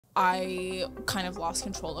I kind of lost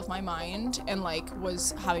control of my mind and like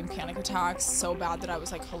was having panic attacks so bad that I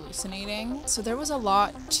was like hallucinating. So there was a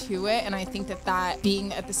lot to it, and I think that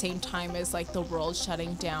being at the same time as like the world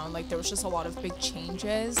shutting down, like there was just a lot of big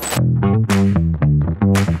changes.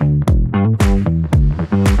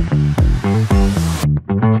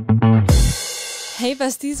 Hey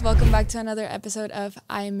besties, welcome back to another episode of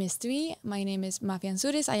I Missed Me. My name is Mafia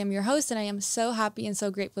Ansures. I am your host and I am so happy and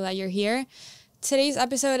so grateful that you're here. Today's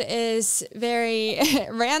episode is very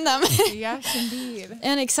random. Yes, indeed.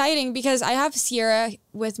 And exciting because I have Sierra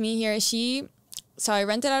with me here. So I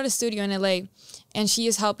rented out a studio in LA and she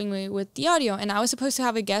is helping me with the audio. And I was supposed to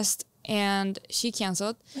have a guest and she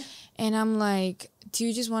canceled. And I'm like, do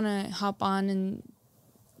you just want to hop on and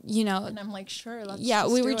And I'm like, sure, let's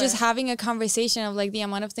we were just it. having a conversation of like the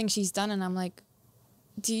amount of things she's done, and I'm like,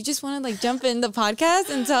 do you just want to like jump in the podcast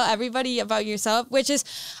and tell everybody about yourself? Which is,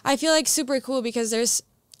 I feel like super cool because there's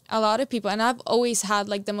a lot of people, and I've always had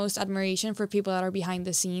like the most admiration for people that are behind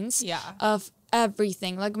the scenes of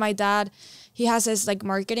everything. Like my dad, he has his like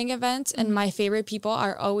marketing events, and my favorite people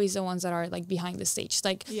are always the ones that are like behind the stage,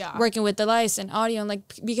 like working with the lights and audio, and like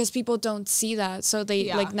because people don't see that, so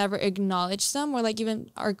they like never acknowledge them or like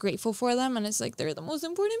even are grateful for them, and it's like they're the most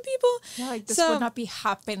important people. Yeah, like this would not be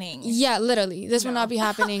happening. Yeah, literally, this would not be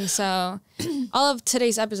happening. So all of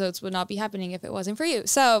today's episodes would not be happening if it wasn't for you.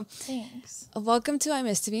 So thanks. Welcome to I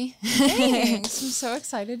Missed Me. Thanks. I'm so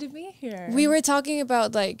excited to be here. We were talking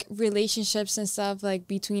about like relationships and stuff like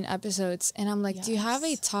between episodes, and I'm like, do you have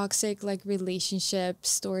a toxic like relationship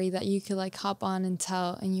story that you could like hop on and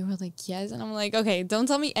tell? And you were like, yes. And I'm like, okay, don't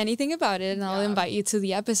tell me anything about it, and I'll invite you to the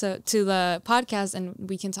podcast, and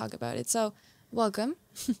we can talk about it. So welcome.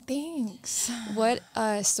 Thanks. What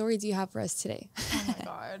story do you have for us today? Oh my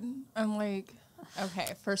God. I'm like,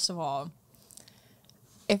 okay, first of all,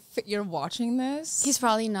 if you're watching this, He's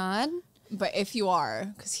probably not. but if you are,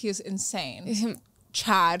 because he is insane.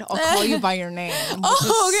 Chad, I'll call you by your name. Which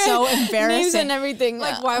is so embarrassing. Names and everything.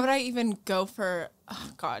 Like, why would I even go for, oh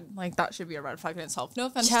God, like that should be a red flag in itself. No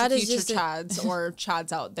offense Chad to is future Chads or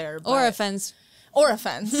Chads out there. But, or offense. Or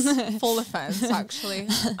offense. Full offense, actually.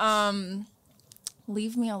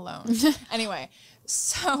 Leave me alone. Anyway,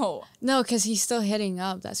 so. No, because he's still hitting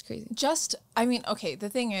up. That's crazy. Okay, the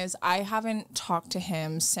thing is, I haven't talked to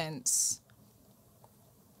him since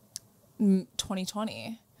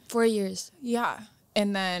 2020. 4 years. Yeah.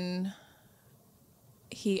 And then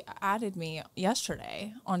he added me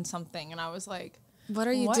yesterday on something, and I was like, what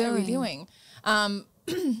are we doing?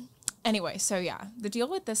 Anyway, so yeah, the deal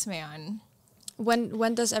with this man.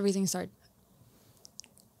 When does everything start?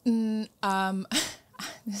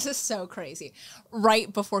 This is so crazy.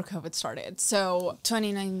 Right before COVID started. So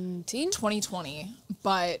 2019? 2020.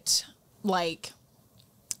 But like,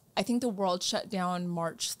 I think the world shut down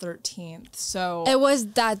March 13th. So it was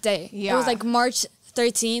that day. Yeah. It was like March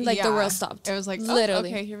 13th, like the world stopped. It was like,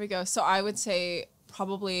 literally. Okay, here we go. So I would say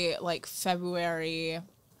probably like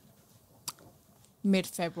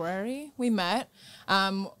mid-February we met.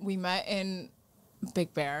 We met in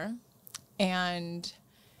Big Bear, and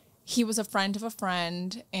he was a friend of a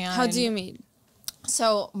friend. And how do you meet?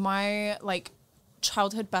 So my like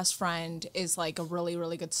childhood best friend is like a really,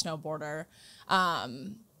 really good snowboarder.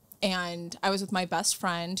 And I was with my best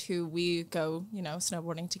friend who we go,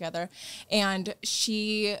 snowboarding together. And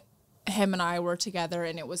him and I were together,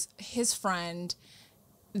 and it was his friend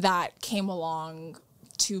that came along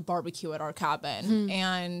to barbecue at our cabin.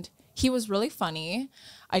 And he was really funny.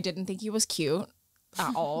 I didn't think he was cute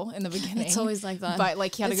at all in the beginning. It's always like that. But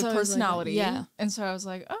like he had a good personality. Like yeah. And so I was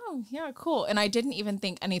like, oh yeah, cool. And I didn't even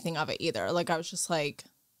think anything of it either. Like I was just like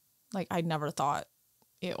I never thought,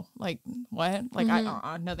 ew, like what? Like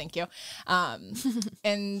no thank you.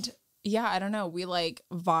 And yeah, I don't know. We like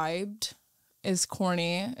vibed, as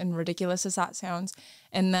corny and ridiculous as that sounds.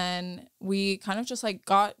 And then we kind of just like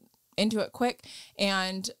got into it quick.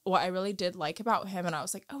 And what I really did like about him, and I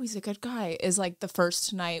was like, oh, he's a good guy, is like the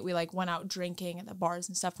first night we like went out drinking at the bars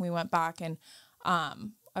and stuff, and we went back, and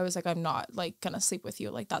I was like, I'm not like gonna sleep with you,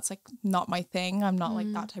 like that's like not my thing, I'm not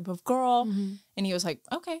like that type of girl. And he was like,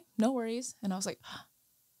 okay, no worries. And I was like,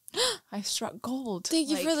 I struck gold. Thank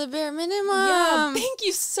you for the bare minimum. Yeah, thank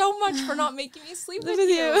you so much for not making me sleep with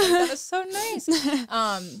you. Like, that is so nice.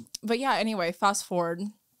 But yeah, anyway, fast forward.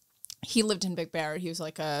 He lived in Big Bear. He was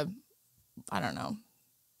like a, I don't know,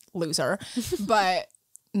 loser. But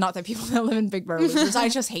not that people that live in Big Bear are losers. I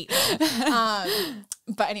just hate them.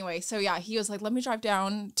 But anyway, so yeah, he was like, let me drive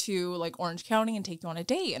down to like Orange County and take you on a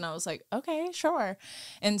date. And I was like, okay, sure.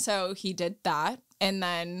 And so he did that. And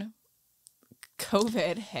then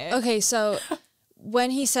COVID hit. Okay, so when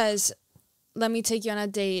he says let me take you on a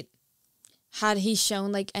date, had he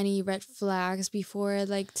shown like any red flags before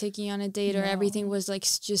like taking you on a date, or everything was like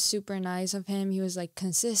just super nice of him? He was like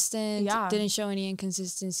consistent, didn't show any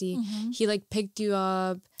inconsistency. He like picked you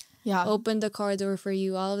up, opened the car door for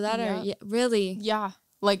you, all of that, or really? Yeah,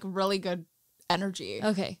 like really good energy.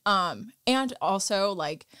 Okay. And also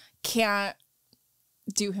like can't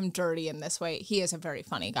do him dirty in this way. He is a very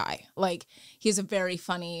funny guy. Like he's a very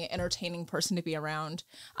funny, entertaining person to be around.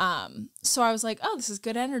 So I was like, oh, this is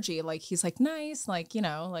good energy. Like he's like nice, like, you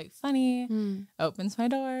know, like funny, opens my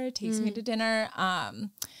door, takes me to dinner.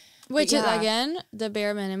 Which is again the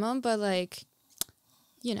bare minimum, but like,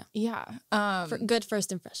 you know. Yeah. For good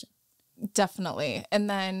first impression. Definitely. And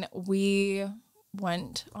then we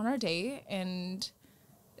went on our date, and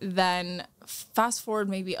then fast forward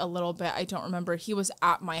maybe a little bit, I don't remember, he was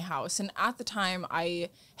at my house. And at the time I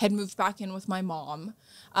had moved back in with my mom.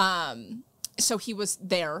 So he was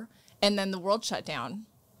there, and then the world shut down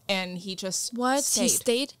and he just stayed. He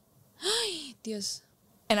stayed? Dios.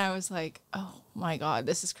 And I was like, oh my God,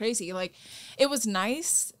 this is crazy. Like it was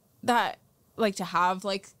nice that like to have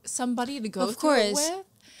like somebody to go through it with.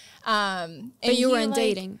 But you weren't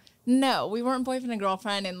dating. No, we weren't boyfriend and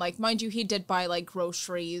girlfriend. And like, mind you, he did buy like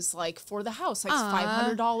groceries like for the house, like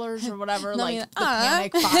 $500 or whatever. Like the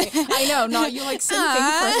panic buy. I know, not you like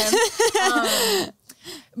simping for him.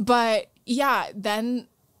 But yeah, then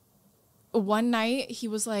one night he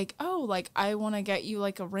was like, oh, like I want to get you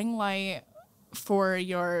like a ring light for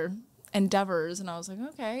your endeavors. And I was like,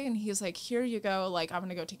 okay. And he was like, here you go. Like, I'm going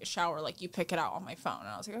to go take a shower. Like you pick it out on my phone. And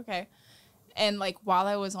I was like, okay. And like, while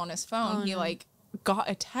I was on his phone, he like got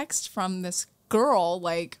a text from this girl,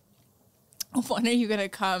 like, when are you gonna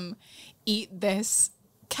come eat this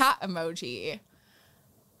cat emoji?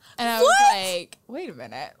 And I was like, wait a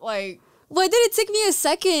minute, like, why did it take me a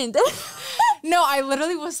second? No, I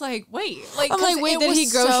literally was like, wait, like, I'm like, wait, did he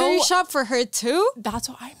grocery shop for her too? That's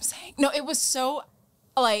what I'm saying. No, it was so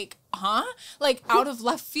like, huh? Like out of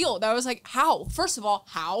left field. I was like, how? First of all,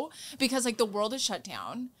 how? Because like the world is shut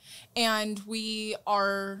down and we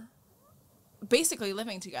are basically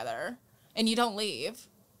living together and you don't leave.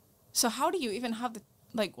 So how do you even have the,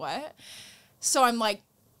 like, what? So I'm like,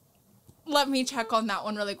 let me check on that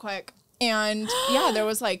one really quick. And yeah, there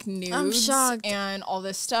was like nudes and all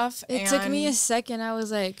this stuff. It took me a second. I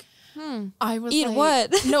was like, I was eat like,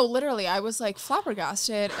 what? No, literally, I was like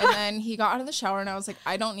flabbergasted. And then he got out of the shower and I was like,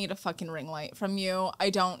 I don't need a fucking ring light from you. I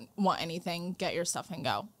don't want anything. Get your stuff and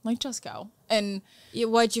go. Like, just go. And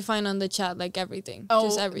what'd you find on the chat? Like everything? Oh,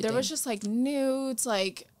 just everything. There was just like nudes,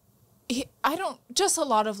 like, just a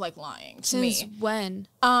lot of like lying to me. Since when?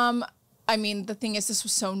 I mean, the thing is, this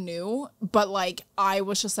was so new, but like, I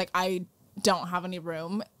was just like, I don't have any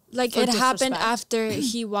room. Like, it happened after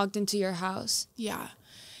he walked into your house. Yeah.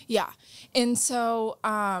 Yeah. And so,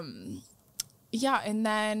 yeah. And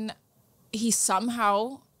then he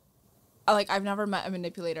somehow, like, I've never met a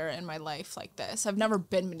manipulator in my life like this. I've never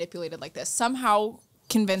been manipulated like this. Somehow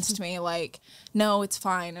convinced me, like, no, it's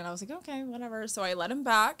fine. And I was like, okay, whatever. So I let him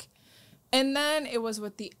back. And then it was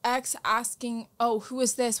with the ex asking, oh, who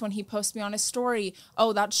is this? When he posted me on his story,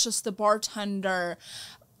 oh, that's just the bartender.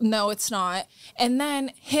 No, it's not. And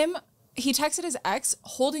then he texted his ex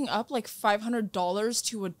holding up like $500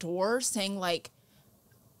 to a door saying like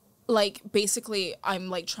basically, I'm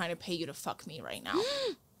like trying to pay you to fuck me right now.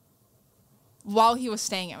 While he was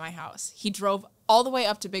staying at my house. He drove all the way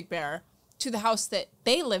up to Big Bear to the house that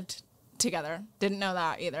they lived together. Didn't know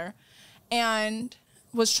that either. And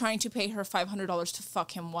was trying to pay her $500 to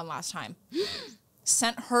fuck him one last time.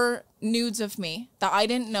 Sent her nudes of me that I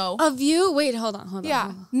didn't know. Of you? Wait, hold on.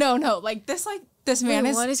 Yeah. No. Like this man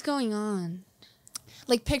is... What is going on?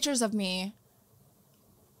 Like pictures of me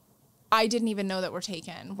I didn't even know that were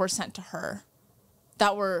taken were sent to her.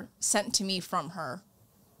 That were sent to me from her.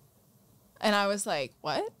 And I was like,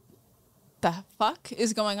 what the fuck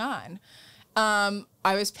is going on?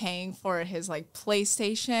 I was paying for his like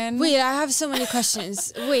PlayStation. Wait, I have so many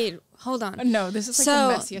questions. Wait, hold on. No, this is like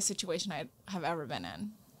the messiest situation I have ever been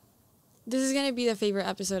in. This is going to be the favorite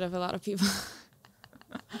episode of a lot of people.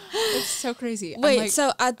 It's so crazy. Wait,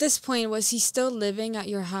 so at this point, was he still living at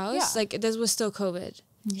your house? Yeah. Like, this was still COVID.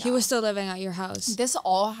 Yeah. He was still living at your house. This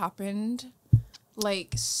all happened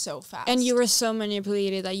like so fast. And you were so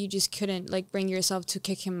manipulated that you just couldn't like bring yourself to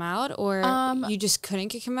kick him out, or you just couldn't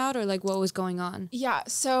kick him out, or like what was going on? Yeah,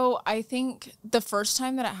 so I think the first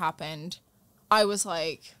time that it happened, I was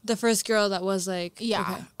like... The first girl that was like... Yeah,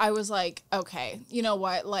 okay. I was like, okay, you know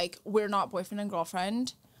what? Like, we're not boyfriend and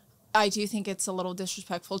girlfriend. I do think it's a little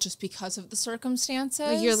disrespectful just because of the circumstances.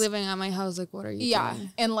 Like, you're living at my house. Like, what are you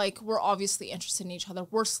doing? And, like, we're obviously interested in each other.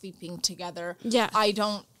 We're sleeping together. Yeah.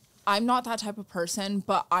 I'm not that type of person,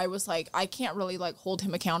 but I was like, I can't really, like, hold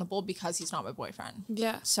him accountable because he's not my boyfriend.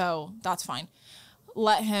 Yeah. So that's fine.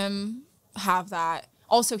 Let him have that.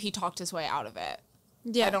 Also, he talked his way out of it.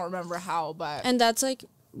 Yeah. I don't remember how, but. And that's, like,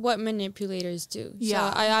 what manipulators do.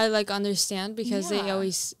 Yeah. So I like, understand because they're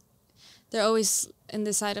always in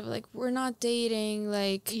the side of, like, we're not dating,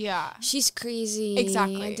 like, she's crazy.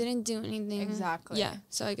 Exactly. I didn't do anything. Exactly. Yeah,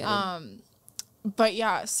 so I get it. But,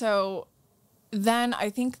 yeah, so then I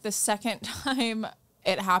think the second time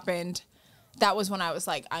it happened, that was when I was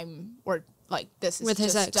like, this is with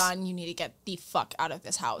his just ex. done. You need to get the fuck out of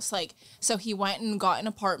this house. Like, so he went and got an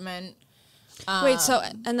apartment. Wait, so,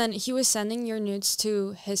 and then he was sending your nudes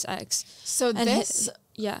to his ex. So this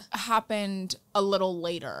happened a little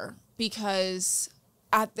later because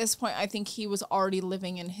at this point, I think he was already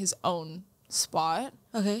living in his own spot.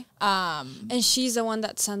 Okay. And she's the one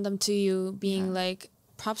that sent them to you, being like,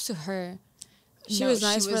 props to her. She was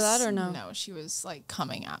nice for that, or no? No, she was, like,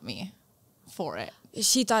 coming at me for it.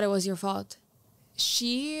 She thought it was your fault.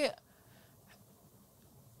 She,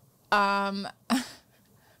 I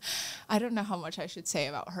don't know how much I should say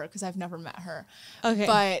about her because I've never met her. Okay.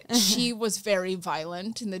 But she was very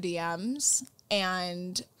violent in the DMs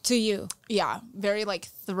and... To you? Yeah. Very, like,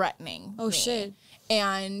 threatening. Oh, shit.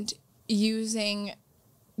 And using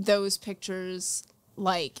those pictures,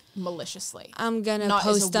 like, maliciously. I'm gonna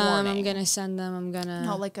post them. I'm gonna send them. I'm gonna...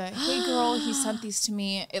 No, like hey, girl, he sent these to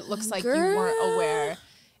me. It looks like you weren't aware.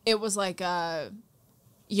 It was like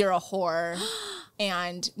you're a whore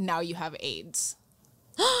and now you have AIDS.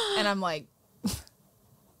 And I'm like,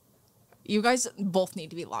 you guys both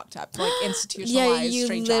need to be locked up, like institutionalized. Yeah, you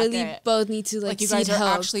literally both need to like you guys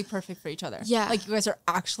are actually perfect for each other. Yeah, like you guys are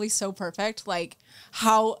actually so perfect. Like,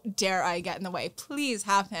 how dare I get in the way? Please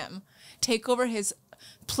have him take over his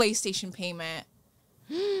PlayStation payment.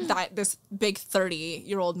 That this big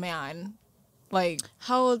 30-year-old man, like,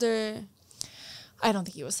 how old are? I don't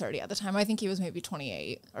think he was 30 at the time. I think he was maybe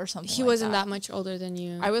 28 or something. He wasn't that much older than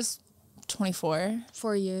you. I was 24.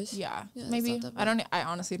 4 years. Yeah maybe. I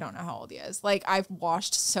honestly don't know how old he is. Like, I've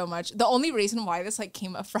watched so much. The only reason why this like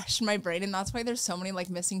came up fresh in my brain, and that's why there's so many like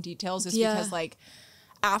missing details, is because like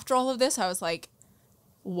after all of this I was like,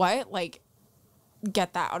 what? Like,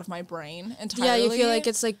 get that out of my brain entirely. Yeah, you feel like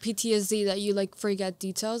it's like PTSD that you like forget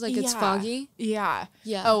details, like it's foggy. Yeah.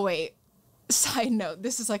 Oh wait, side note,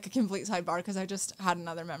 this is like a complete sidebar because I just had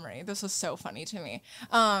another memory. This was so funny to me.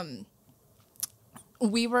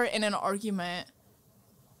 We were in an argument.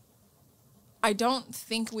 I don't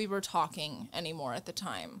think we were talking anymore at the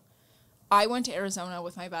time. I went to Arizona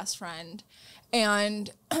with my best friend, and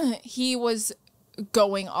he was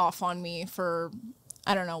going off on me for,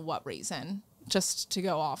 I don't know what reason, just to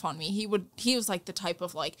go off on me. He was like the type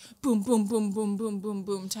of like boom, boom, boom, boom, boom, boom,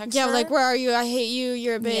 boom texter. Yeah, like, where are you? I hate you.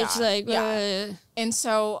 You're a bitch. And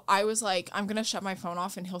so I was like, I'm going to shut my phone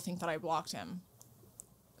off and he'll think that I blocked him.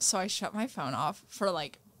 So I shut my phone off for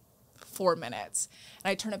like 4 minutes, and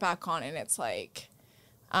I turn it back on, and it's like,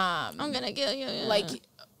 I'm gonna kill you. Like,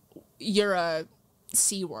 you're a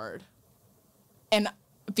C word. And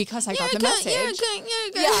because I got the message,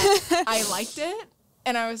 I liked it,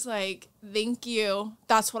 and I was like, thank you.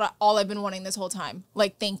 That's what all I've been wanting this whole time.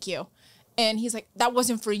 Like, thank you. And he's like, that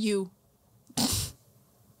wasn't for you.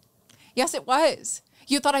 Yes, it was.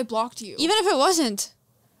 You thought I blocked you. Even if it wasn't.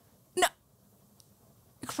 No.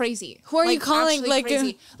 Crazy. Who are you calling? Like,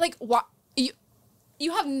 crazy. Like, what?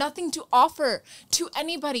 You have nothing to offer to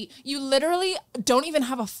anybody. You literally don't even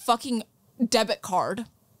have a fucking debit card.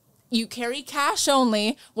 You carry cash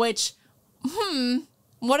only, which,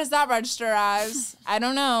 what does that register as? I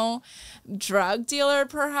don't know. Drug dealer,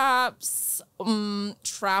 perhaps.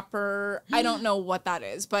 Trapper. I don't know what that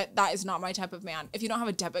is, but that is not my type of man. If you don't have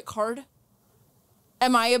a debit card,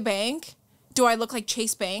 am I a bank? Do I look like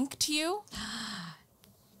Chase Bank to you?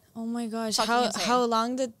 Oh my gosh. How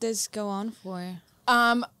long did this go on for?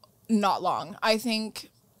 Not long. I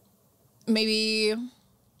think maybe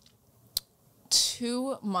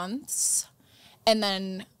 2 months. And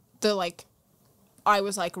then I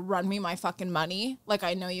was like, run me my fucking money. Like,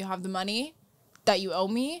 I know you have the money that you owe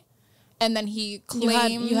me. And then he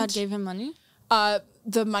claimed... You had gave him money?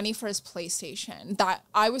 The money for his PlayStation. That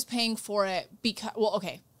I was paying for it because... Well,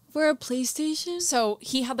 okay. For a PlayStation? So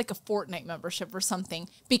he had like a Fortnite membership or something.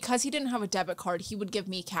 Because he didn't have a debit card, he would give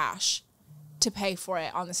me cash to pay for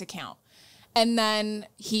it on this account. And then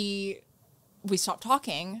we stopped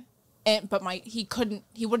talking, but he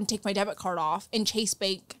wouldn't take my debit card off, and Chase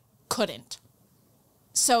Bank couldn't.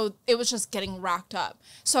 so it was just getting racked up.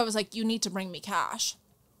 So I was like, you need to bring me cash.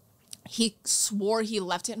 He swore he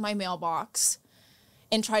left it in my mailbox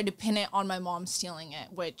and tried to pin it on my mom stealing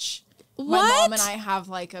it, which my mom and I have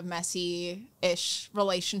like a messy-ish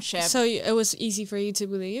relationship. So it was easy for you to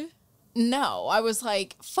believe? No, I was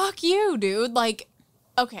like, fuck you, dude. Like,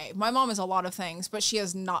 okay, my mom is a lot of things, but she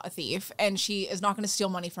is not a thief, and she is not going to steal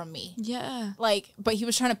money from me. Yeah. Like, but he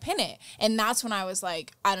was trying to pin it, and that's when I was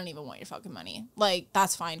like, I don't even want your fucking money. Like,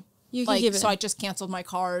 that's fine. You can like, give it. So I just canceled my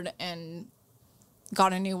card and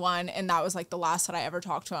got a new one, and that was like the last that I ever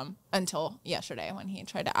talked to him until yesterday when he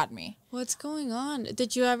tried to add me. What's going on?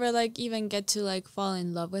 Did you ever like even get to like fall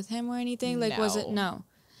in love with him or anything? Like, was it no?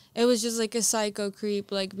 It was just like a psycho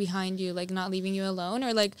creep like behind you, like not leaving you alone,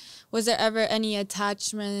 or like was there ever any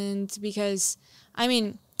attachment? Because I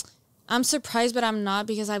mean, I'm surprised, but I'm not,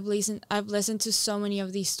 because I've listened to so many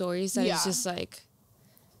of these stories that it's just like.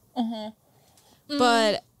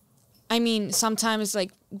 But I mean, sometimes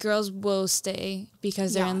like girls will stay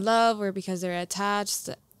because they're in love or because they're attached.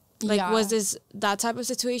 Like, was this that type of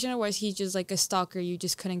situation, or was he just like a stalker you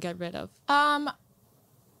just couldn't get rid of?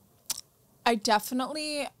 I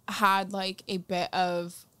definitely had like a bit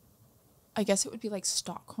of, I guess it would be like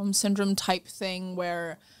Stockholm syndrome type thing,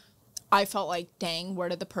 where I felt like, dang, where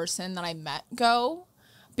did the person that I met go?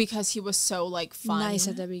 Because he was so like fun, nice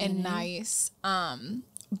at the beginning, and nice.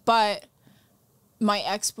 But my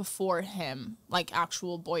ex before him, like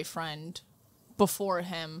actual boyfriend before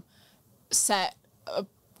him, set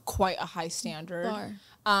quite a high standard.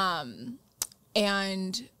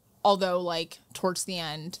 And although like towards the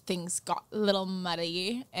end things got a little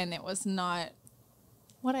muddy and it was not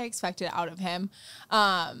what I expected out of him,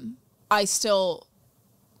 I still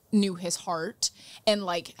knew his heart and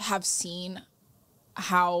like have seen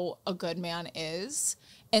how a good man is.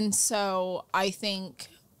 And so I think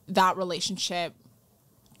that relationship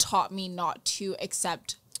taught me not to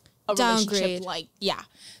accept a relationship like,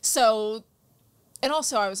 So, and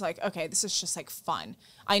also I was like, okay, this is just like fun.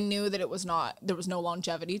 I knew that there was no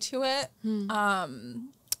longevity to it. I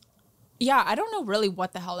don't know really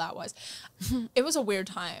what the hell that was. It was a weird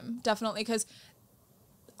time, definitely, because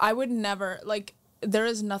I would never, like, there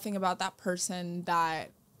is nothing about that person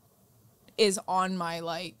that is on my,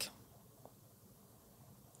 like,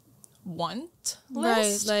 want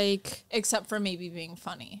list. Right, like, except for maybe being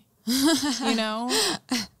funny. You know?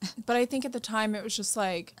 But I think at the time it was just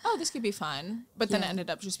like, oh, this could be fun. But then it ended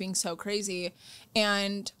up just being so crazy.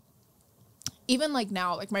 And even like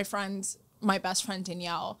now, like my best friend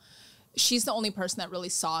Danielle, she's the only person that really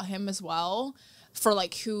saw him as well for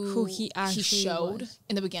like who he showed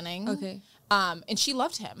in the beginning. Okay. And she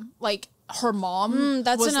loved him. Like her mom.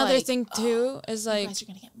 That's was another like, thing too, is like, you guys are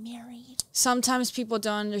gonna get married. Sometimes people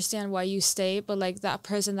don't understand why you stay, but like that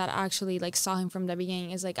person that actually like saw him from the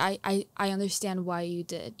beginning is like, I understand why you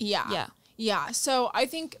did. Yeah. So I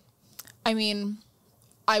think, I mean,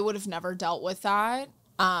 I would have never dealt with that.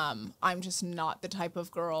 I'm just not the type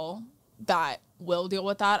of girl that will deal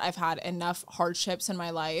with that. I've had enough hardships in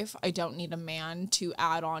my life. I don't need a man to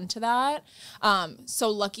add on to that. So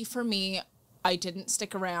lucky for me, I didn't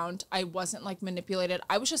stick around. I wasn't like manipulated.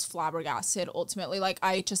 I was just flabbergasted ultimately. Like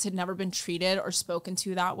I just had never been treated or spoken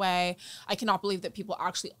to that way. I cannot believe that people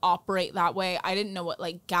actually operate that way. I didn't know what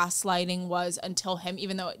like gaslighting was until him,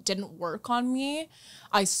 even though it didn't work on me.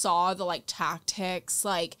 I saw the like tactics.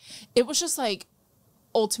 Like it was just like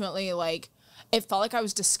ultimately like it felt like I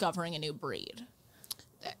was discovering a new breed.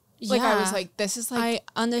 Like I was like, this is like, I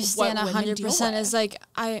understand 100%. It's like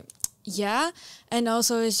and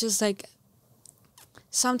also it's just like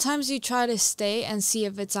sometimes you try to stay and see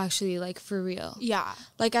if it's actually like for real. Yeah.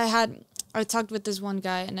 Like I talked with this one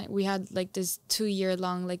guy and we had like this 2-year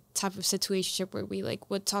long like type of situationship where we like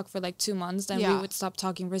would talk for like 2 months, then we would stop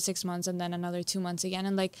talking for 6 months and then another 2 months again.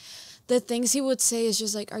 And like the things he would say is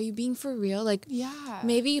just like, are you being for real? Like,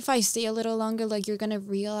 maybe if I stay a little longer, like you're going to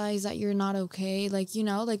realize that you're not okay. Like, you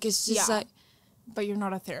know, like it's just like. But you're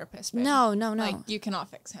not a therapist, babe. No. Like, you cannot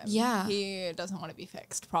fix him. Yeah. He doesn't want to be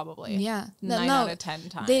fixed, probably. Yeah. 9 out of 10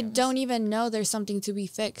 times. They don't even know there's something to be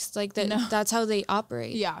fixed. Like, that's how they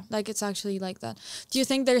operate. Yeah. Like, it's actually like that. Do you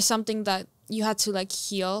think there's something that you had to, like,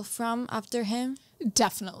 heal from after him?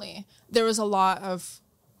 Definitely. There was a lot of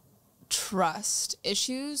trust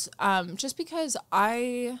issues. Just because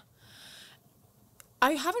I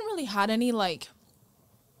haven't really had any, like,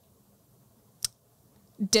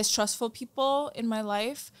 distrustful people in my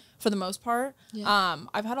life for the most part.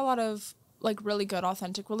 I've had a lot of like really good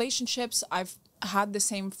authentic relationships. I've had the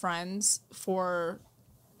same friends for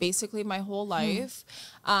basically my whole life.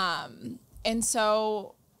 And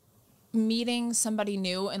so meeting somebody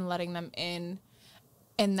new and letting them in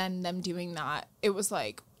and then them doing that, it was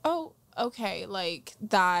like, oh, okay, like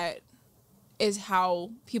that is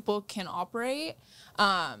how people can operate.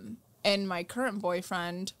 And my current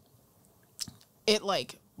boyfriend, it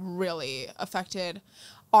like really affected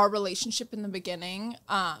our relationship in the beginning,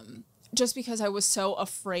 just because I was so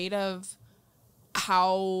afraid of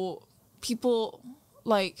how people,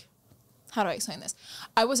 like, how do I explain this?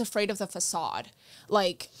 I was afraid of the facade.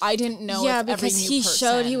 Like, I didn't know if every because new he person...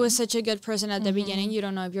 showed he was such a good person at the beginning. You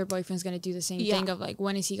don't know if your boyfriend's going to do the same thing of, like,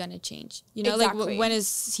 when is he going to change? You know, like, when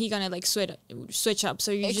is he going to, like, switch up?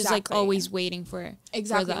 So you're just, like, always waiting for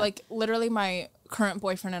Exactly. For that. Like, literally, my current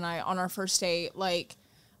boyfriend and I, on our first date, like,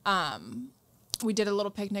 we did a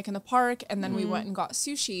little picnic in the park, and then we went and got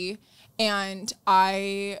sushi, and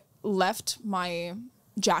I left my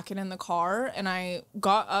jacket in the car, and I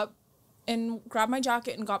got up and grabbed my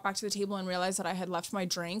jacket and got back to the table and realized that I had left my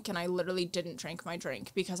drink, and I literally didn't drink my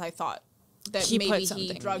drink because I thought that maybe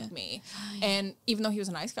he drugged me. And even though he was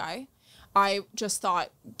a nice guy, I just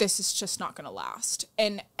thought, this is just not going to last.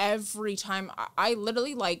 And every time I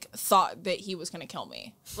literally like thought that he was going to kill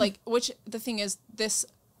me. Like, which the thing is, this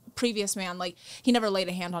previous man, like, he never laid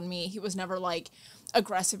a hand on me. He was never like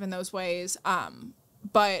aggressive in those ways.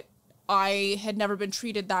 But I had never been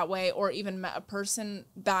treated that way or even met a person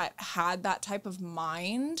that had that type of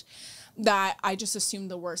mind, that I just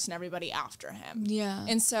assumed the worst in everybody after him. Yeah.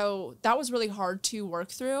 And so that was really hard to work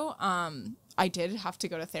through. I did have to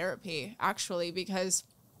go to therapy, actually, because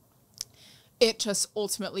it just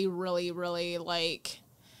ultimately really, really, like,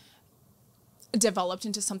 developed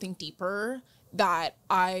into something deeper, that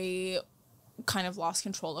I kind of lost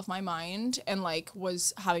control of my mind and, like,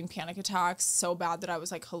 was having panic attacks so bad that I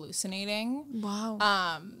was, like, hallucinating.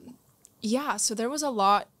 Wow. Yeah, so there was a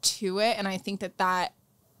lot to it, and I think that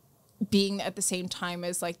being at the same time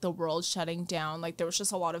as, like, the world shutting down, like, there was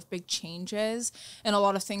just a lot of big changes and a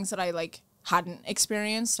lot of things that I, like, hadn't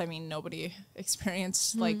experienced. I mean, nobody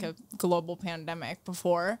experienced, like, a global pandemic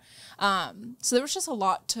before. So there was just a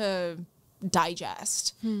lot to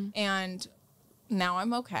digest. And now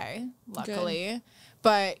I'm okay, luckily. Good.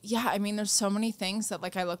 But yeah, I mean, there's so many things that,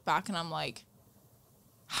 like, I look back and I'm like,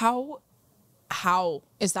 how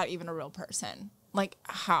is that even a real person? Like,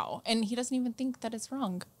 how? And he doesn't even think that it's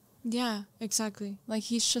wrong. Yeah, exactly. Like,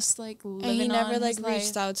 he's just, like, living on and he never, like, his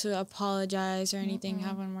reached life. out to apologize or anything,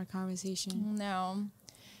 have one more conversation. No.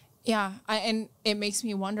 Yeah, and it makes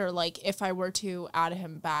me wonder, like, if I were to add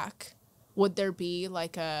him back, would there be,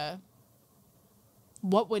 like,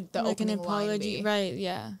 what would the opening an apology line be? Right,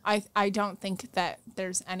 yeah. I don't think that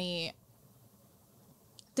there's any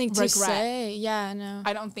thing to regret. say. Yeah, no.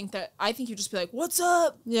 I think you'd just be like, what's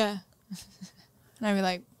up? Yeah. And I'd be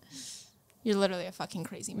like, you're literally a fucking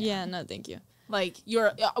crazy man. Yeah, no, thank you. Like,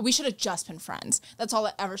 we should have just been friends. That's all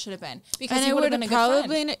it ever should have been. Because and he would have been a good friend.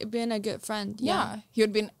 probably been a good friend. Yeah. He would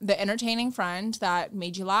have been the entertaining friend that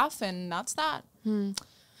made you laugh, and that's that.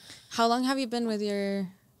 How long have you been with your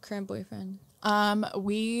current boyfriend?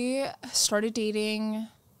 We started dating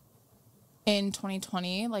in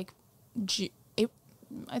 2020, like,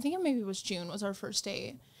 I think it maybe was June was our first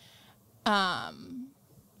date.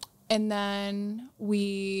 And then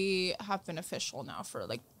we have been official now for,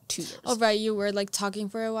 like, 2 years. Oh, right. You were, like, talking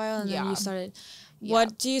for a while, and then you started. Yeah.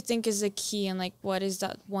 What do you think is the key, and, like, what is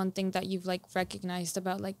that one thing that you've, like, recognized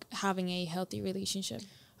about, like, having a healthy relationship?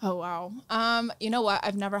 Oh, wow. You know what?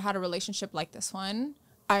 I've never had a relationship like this one.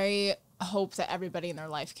 I hope that everybody in their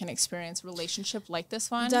life can experience a relationship like this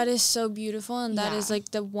one. That is so beautiful, and that is,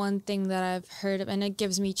 like, the one thing that I've heard of, and it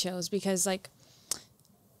gives me chills because, like,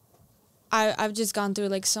 I've just gone through,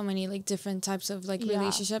 like, so many, like, different types of, like,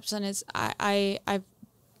 relationships, and it's I've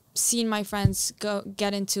seen my friends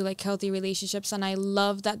get into, like, healthy relationships, and I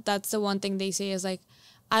love that that's the one thing they say is, like,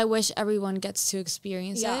 I wish everyone gets to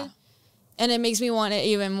experience it, and it makes me want it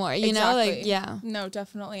even more, you know, like, yeah. No,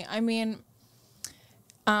 definitely. I mean,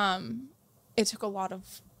 it took a lot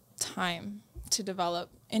of time to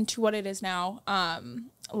develop into what it is now.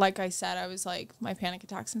 Like I said, I was, like, my panic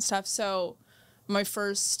attacks and stuff, so my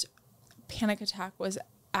first panic attack was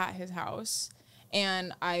at his house,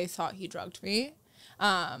 and I thought he drugged me.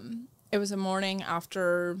 It was a morning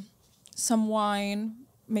after some wine,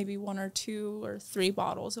 maybe 1 or 2 or 3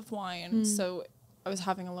 bottles of wine. So I was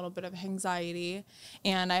having a little bit of anxiety,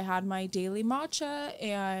 and I had my daily matcha,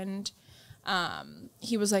 and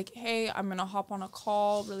he was like, hey, I'm gonna hop on a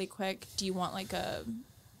call really quick. Do you want, like, a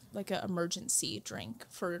emergency drink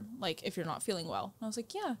for, like, if you're not feeling well? And I was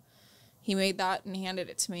like, yeah. He made that and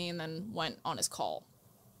handed it to me and then went on his call.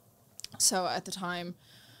 So at the time,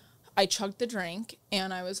 I chugged the drink,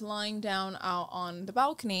 and I was lying down out on the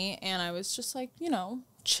balcony, and I was just, like, you know,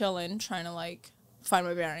 chilling, trying to, like, find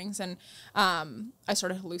my bearings. And I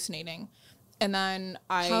started hallucinating. And then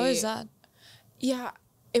How is that? Yeah,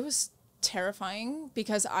 it was terrifying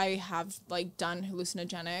because I have like done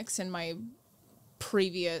hallucinogenics in my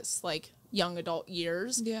previous like young adult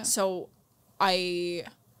years. Yeah. So I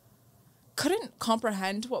couldn't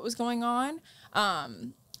comprehend what was going on.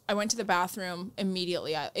 I went to the bathroom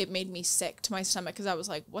immediately. It made me sick to my stomach because I was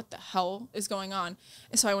like, what the hell is going on?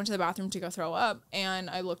 And so I went to the bathroom to go throw up, and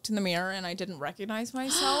I looked in the mirror and I didn't recognize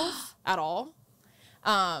myself at all.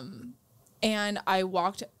 And I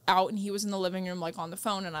walked out and he was in the living room, like on the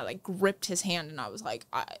phone, and I like gripped his hand and I was like,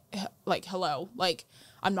 hello, like,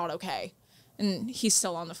 I'm not okay. And he's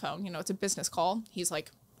still on the phone. You know, it's a business call. He's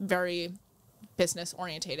like very business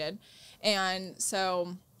orientated. And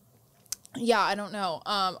so, yeah, I don't know.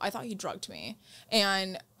 I thought he drugged me,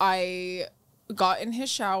 and I got in his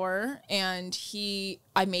shower and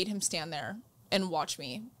I made him stand there and watch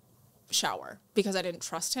me shower because I didn't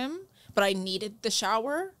trust him, but I needed the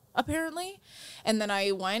shower apparently. And then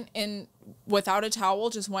I went in without a towel,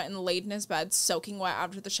 just went and laid in his bed soaking wet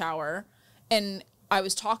after the shower. And I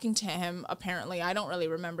was talking to him, apparently. I don't really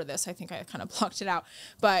remember this. I think I kind of blocked it out.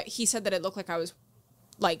 But he said that it looked like I was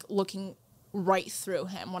like looking right through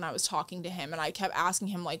him when I was talking to him. And I kept asking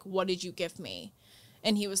him, like, what did you give me?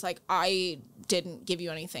 And he was like, I didn't give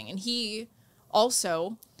you anything. And he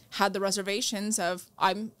also had the reservations of,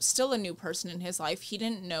 I'm still a new person in his life. He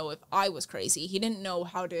didn't know if I was crazy. He didn't know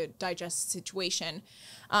how to digest the situation.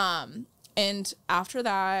 And after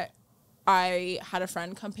that, I had a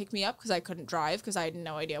friend come pick me up because I couldn't drive because I had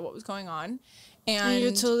no idea what was going on. And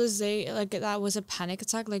you told us like that was a panic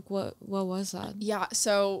attack. Like what was that? Yeah.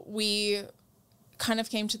 So we kind of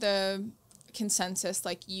came to the consensus,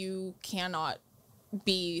 like, you cannot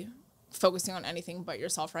be focusing on anything but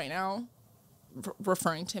yourself right now,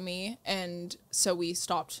 referring to me. And so we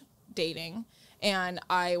stopped dating, and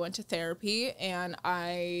I went to therapy, and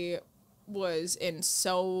I was in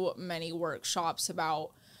so many workshops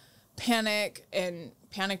about panic and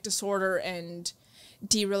panic disorder and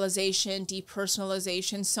derealization,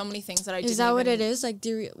 depersonalization, so many things that I didn't. Is that what it is? Like,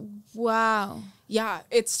 wow. Yeah,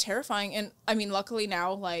 it's terrifying. And I mean, luckily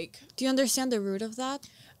now, like, do you understand the root of that?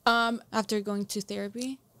 After going to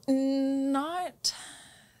therapy? Not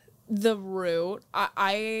the root.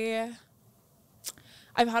 I've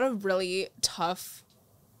had a really tough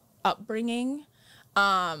upbringing.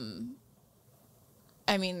 I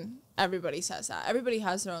mean, everybody says that. Everybody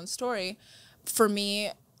has their own story. For me,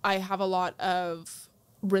 I have a lot of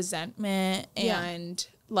resentment and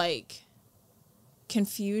like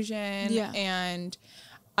confusion. Yeah. And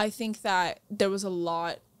I think that there was a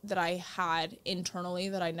lot that I had internally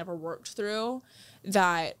that I never worked through,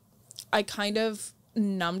 that I kind of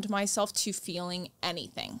numbed myself to feeling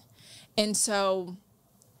anything. And so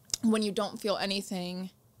when you don't feel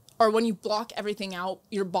anything, or when you block everything out,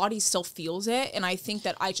 your body still feels it. And I think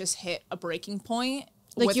that I just hit a breaking point.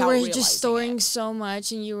 Like, you were just storing so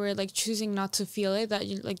much, and you were like choosing not to feel it,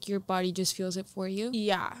 that your body just feels it for you.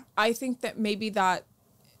 Yeah. I think that maybe that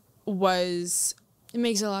was... It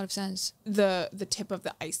makes a lot of sense. The tip of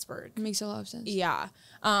the iceberg. It makes a lot of sense. Yeah.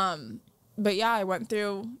 But yeah, I went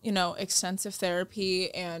through, extensive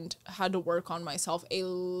therapy and had to work on myself a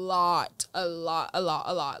lot,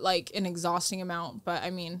 like an exhausting amount. But I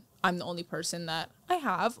mean, I'm the only person that I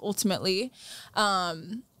have ultimately.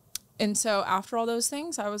 And so after all those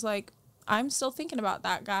things, I was like, I'm still thinking about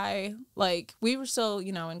that guy. Like, we were still,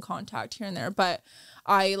 in contact here and there, but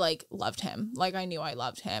I like loved him. Like, I knew I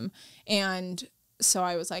loved him. And so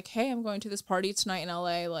I was like, hey, I'm going to this party tonight in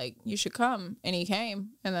LA. Like, you should come. And he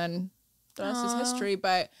came. And then the rest is history.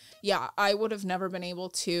 But yeah, I would have never been able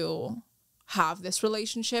to have this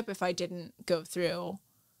relationship if I didn't go through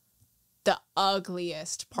the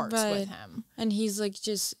ugliest parts with him. And he's like,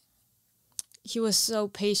 he was so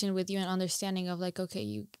patient with you and understanding of like, okay,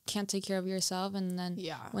 you can't take care of yourself. And then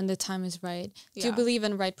when the time is right. Do you believe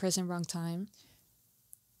in right person, wrong time?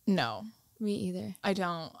 No. Me either. I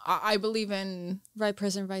don't. I believe in... Right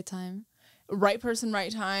person, right time. Right person,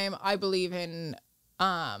 right time. I believe in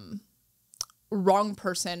wrong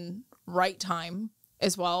person, right time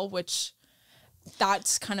as well, which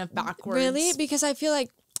that's kind of backwards. Really? Because I feel like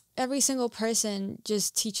every single person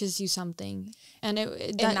just teaches you something. And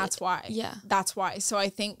that's why. Yeah. That's why. So I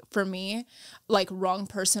think for me, like, wrong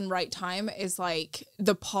person, right time is like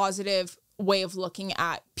the positive way of looking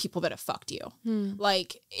at people that have fucked you.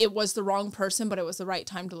 Like, it was the wrong person, but it was the right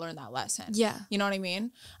time to learn that lesson. Yeah. You know what I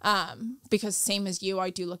mean? Because same as you, I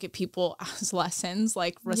do look at people as lessons,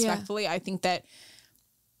 like, respectfully. I think that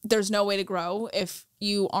there's no way to grow if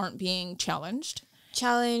you aren't being challenged.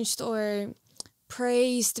 Or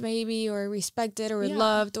praised maybe or respected or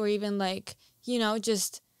loved or even like, you know,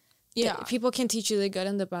 just people can teach you the good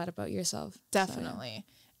and the bad about yourself. Definitely.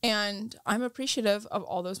 So, and I'm appreciative of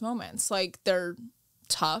all those moments. Like, they're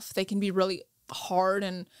tough. They can be really hard,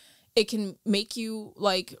 and it can make you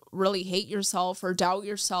like really hate yourself or doubt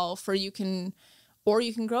yourself, or you can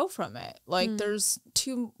grow from it. Like, there's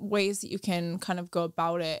two ways that you can kind of go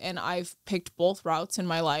about it. And I've picked both routes in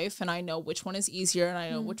my life, and I know which one is easier, and I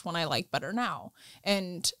know which one I like better now.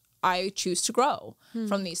 And I choose to grow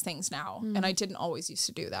from these things now. And I didn't always used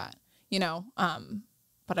to do that, you know?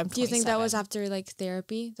 But I'm 27. Do you think that was after like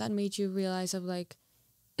therapy that made you realize of like,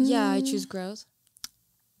 yeah, I choose growth?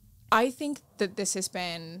 I think that this has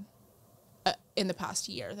been in the past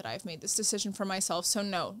year that I've made this decision for myself. So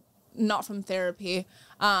no, not from therapy.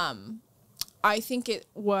 I think it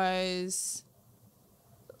was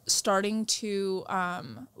starting to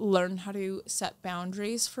learn how to set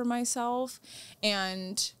boundaries for myself.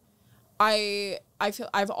 And I feel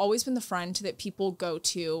I've always been the friend that people go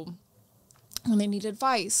to when they need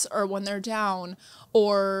advice or when they're down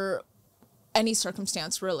or any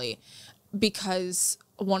circumstance really, because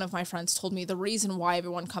one of my friends told me the reason why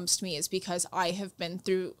everyone comes to me is because I have been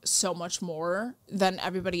through so much more than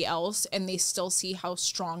everybody else, and they still see how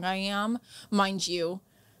strong I am. Mind you,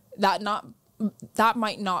 that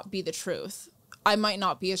might not be the truth. I might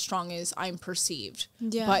not be as strong as I'm perceived,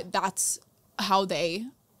 but that's how they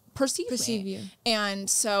perceive me. You. And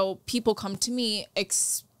so people come to me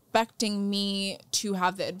expecting me to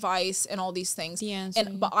have the advice and all these things.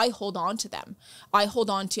 But I hold on to them. I hold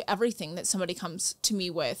on to everything that somebody comes to me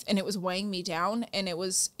with, and it was weighing me down, and it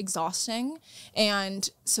was exhausting. And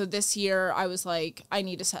so this year I was like, I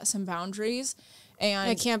need to set some boundaries.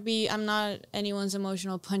 And I'm not anyone's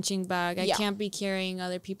emotional punching bag. I can't be carrying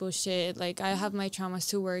other people's shit. Like, I have my traumas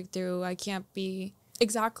to work through. I can't be.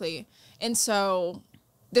 Exactly. And so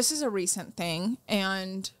this is a recent thing,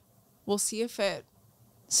 and we'll see if it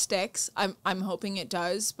sticks. I'm hoping it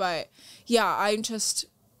does, but yeah, I'm just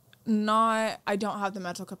I don't have the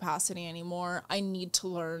mental capacity anymore. I need to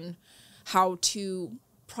learn how to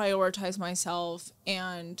prioritize myself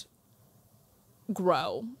and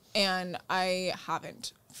grow, and I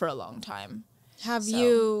haven't for a long time. Have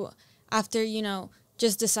you, after, you know,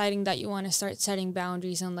 just deciding that you want to start setting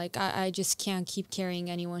boundaries and like, I just can't keep carrying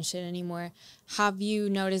anyone's shit anymore, have you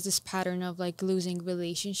noticed this pattern of like losing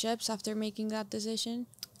relationships after making that decision?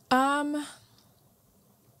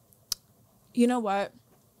 You know what?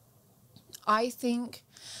 I think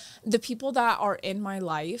the people that are in my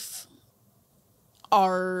life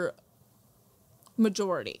are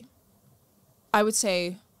majority. I would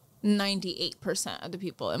say 98% of the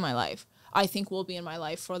people in my life I think will be in my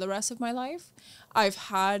life for the rest of my life. I've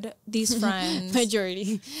had these friends.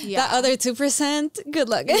 Majority. Yeah. That other 2%, good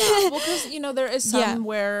luck. Yeah, well, because, you know, there is some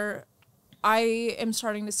where I am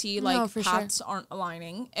starting to see, like, paths aren't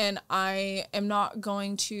aligning. And I am not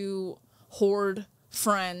going to hoard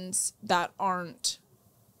friends that aren't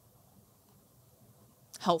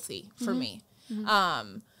healthy for me.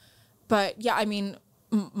 But, yeah, I mean,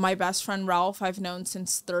 my best friend, Ralph, I've known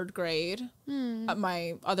since 3rd grade.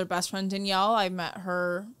 My other best friend, Danielle, I met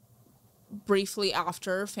her briefly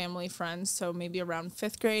after family friends, so maybe around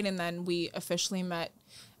 5th grade, and then we officially met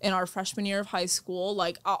in our freshman year of high school.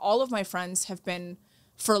 Like, all of my friends have been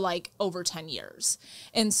for, like, over 10 years.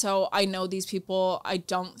 And so I know these people. I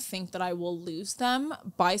don't think that I will lose them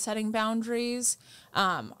by setting boundaries.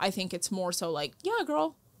 I think it's more so like, yeah,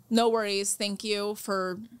 girl, no worries. Thank you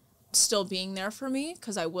for still being there for me,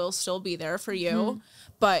 because I will still be there for you,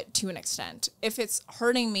 but to an extent. If it's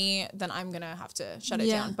hurting me, then I'm gonna have to shut it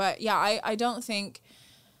down. But yeah, I don't think,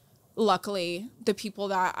 luckily, the people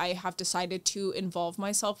that I have decided to involve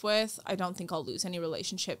myself with, I don't think I'll lose any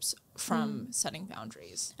relationships from setting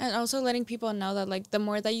boundaries. And also letting people know that, like, the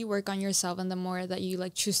more that you work on yourself and the more that you,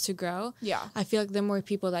 like, choose to grow, I feel like the more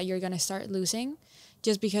people that you're gonna start losing,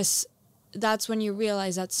 just because that's when you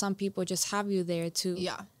realize that some people just have you there to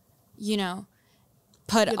you know,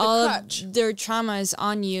 put all of their traumas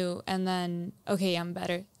on you, and then, okay, I'm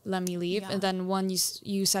better, let me leave. And then when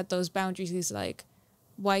you set those boundaries, it's like,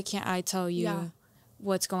 why can't I tell you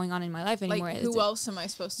what's going on in my life anymore? Like, who else am I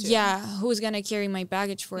supposed to? Yeah, who's gonna carry my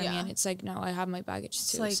baggage for me? And it's like, no, I have my baggage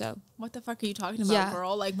too. Like, so what the fuck are you talking about,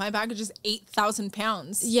 girl? Like, my baggage is 8,000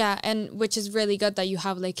 pounds. Yeah, and which is really good that you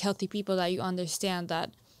have, like, healthy people that you understand, that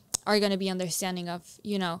are gonna be understanding of,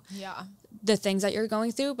 you know, the things that you're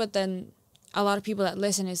going through. But then a lot of people that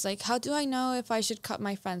listen is like, how do I know if I should cut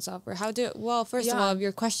my friends off? Or well, first of all, if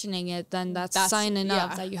you're questioning it, then that's sign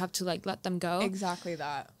enough that you have to like let them go. Exactly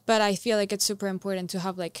that. But I feel like it's super important to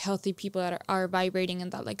have like healthy people that are vibrating in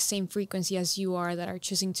that like same frequency as you are, that are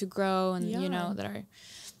choosing to grow and, you know, that are.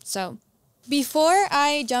 So before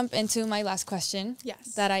I jump into my last question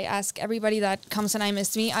that I ask everybody that comes and I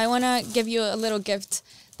missed me, I want to give you a little gift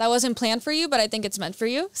that wasn't planned for you, but I think it's meant for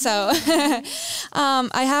you. So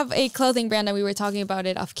I have a clothing brand and we were talking about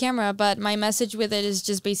it off camera, but my message with it is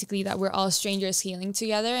just basically that we're all strangers healing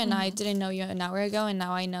together. And I didn't know you an hour ago, and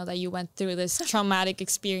now I know that you went through this traumatic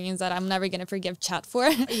experience that I'm never going to forgive Chat for.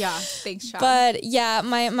 Yeah, thanks, Chat. But yeah,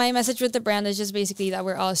 my message with the brand is just basically that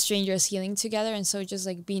we're all strangers healing together. And so just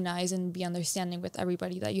like be nice and be understanding with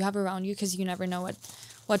everybody that you have around you, because you never know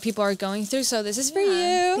what people are going for. So this is for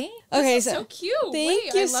you. Okay, so cute.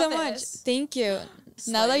 Thank you so much. Thank you.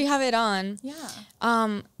 Now that you have it on,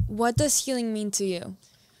 what does healing mean to you?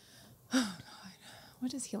 Oh God,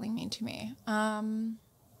 what does healing mean to me? I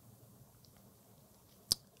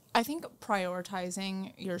think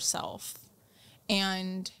prioritizing yourself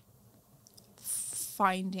and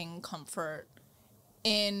finding comfort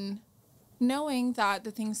in knowing that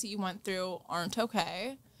the things that you went through aren't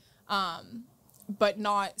okay. But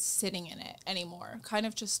not sitting in it anymore. Kind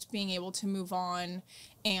of just being able to move on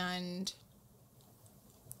and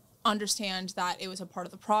understand that it was a part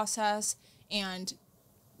of the process and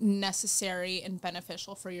necessary and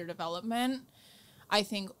beneficial for your development. I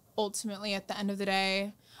think ultimately at the end of the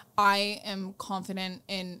day, I am confident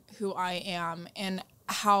in who I am and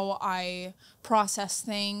how I process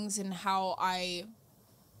things and how I,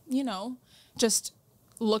 you know, just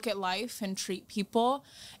look at life and treat people.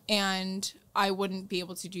 And I wouldn't be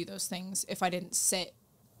able to do those things if I didn't sit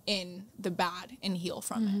in the bad and heal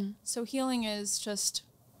from it. So healing is just,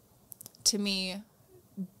 to me,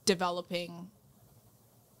 developing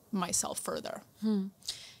myself further.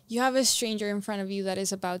 You have a stranger in front of you that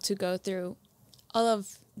is about to go through all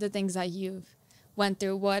of the things that you've went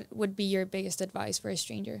through. What would be your biggest advice for a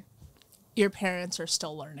stranger? Your parents are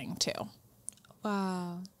still learning too.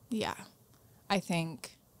 Wow. Yeah. I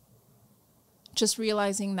think just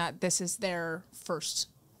realizing that this is their first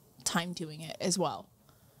time doing it as well.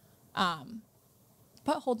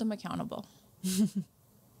 But hold them accountable.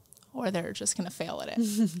 Or they're just going to fail at it.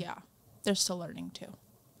 Yeah. They're still learning too.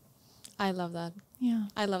 I love that. Yeah.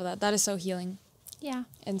 I love that. That is so healing. Yeah.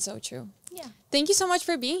 And so true. Yeah. Thank you so much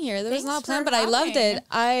for being here. There was not a plan, but I loved it.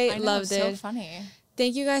 I loved it. So funny.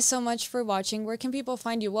 Thank you guys so much for watching. Where can people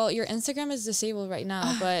find you? Well, your Instagram is disabled right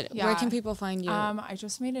now, but where can people find you? I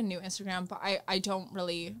just made a new Instagram, but I don't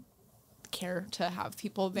really care to have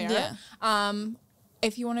people there. Yeah.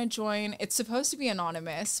 If you want to join, it's supposed to be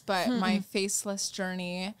anonymous, but my faceless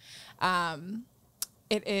journey,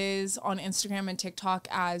 it is on Instagram and TikTok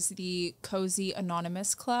as the Cozy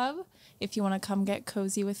Anonymous Club. If you want to come get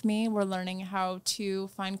cozy with me, we're learning how to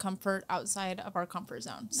find comfort outside of our comfort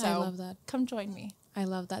zone. So I love that. Come join me. I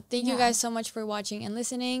love that. Thank you guys so much for watching and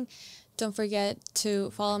listening. Don't forget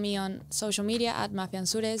to follow me on social media at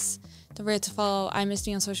Mafiansures. Don't forget to follow I Miss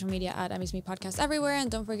Me on social media at I Miss Me Podcast everywhere. And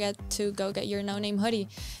don't forget to go get your No Name hoodie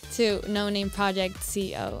to No Name Project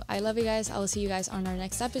CO. I love you guys. I will see you guys on our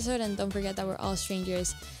next episode. And don't forget that we're all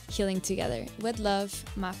strangers healing together. With love,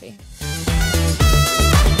 Mafi.